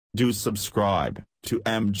Do subscribe to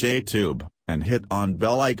MJTube and hit on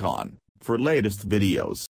bell icon for latest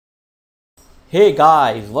videos. Hey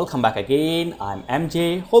guys, welcome back again. I'm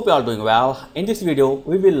MJ. Hope you are doing well. In this video,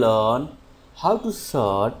 we will learn how to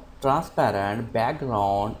set transparent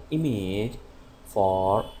background image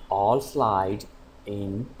for all slides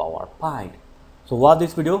in PowerPoint. So watch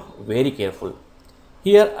this video very careful.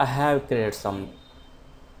 Here I have created some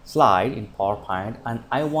slide in PowerPoint and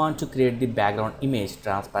I want to create the background image,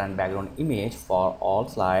 transparent background image for all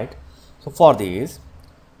slides. So for this,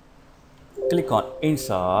 click on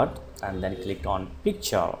insert and then click on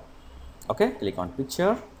picture. Okay, click on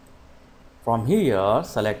picture. From here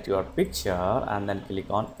select your picture and then click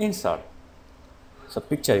on insert. So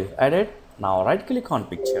picture is added. Now right click on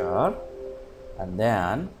picture and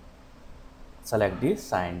then select this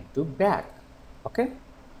sign to back. Okay,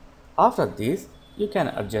 after this you can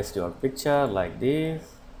adjust your picture like this.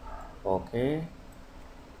 Okay,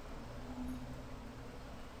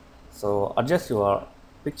 so adjust your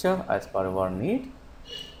picture as per your need.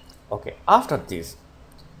 Okay, after this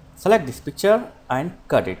select this picture and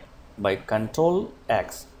cut it by Ctrl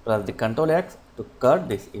X. Press the Ctrl X to cut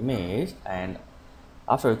this image, and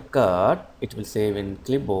after cut it will save in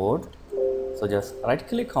clipboard. So just right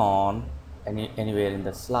click on anywhere in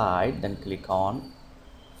the slide, then click on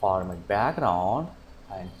format background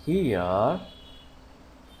and here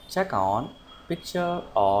check on picture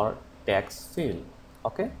or text field.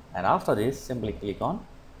 Okay, and after this simply click on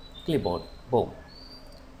clipboard. Boom,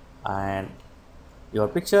 and your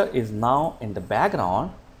picture is now in the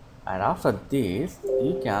background. And after this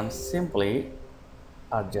you can simply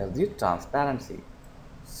adjust the transparency.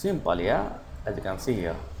 Simple, yeah, as you can see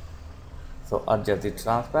here. So adjust the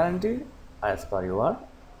transparency as per your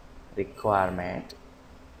requirement.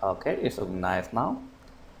 Okay, it's looking nice now.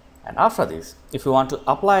 And after this, if you want to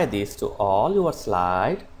apply this to all your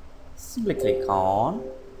slide, simply click on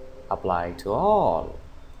apply to all.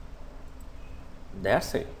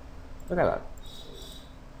 That's it. Look at that.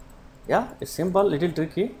 Yeah, it's simple, little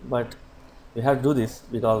tricky, but you have to do this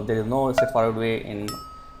because there is no straightforward way in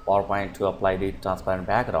PowerPoint to apply the transparent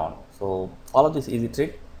background. So follow this easy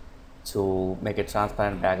trick to make a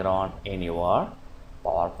transparent background in your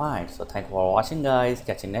PowerPoint. So thank you for watching guys.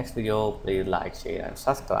 Catch you next video. Please like, share and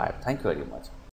subscribe. Thank you very much.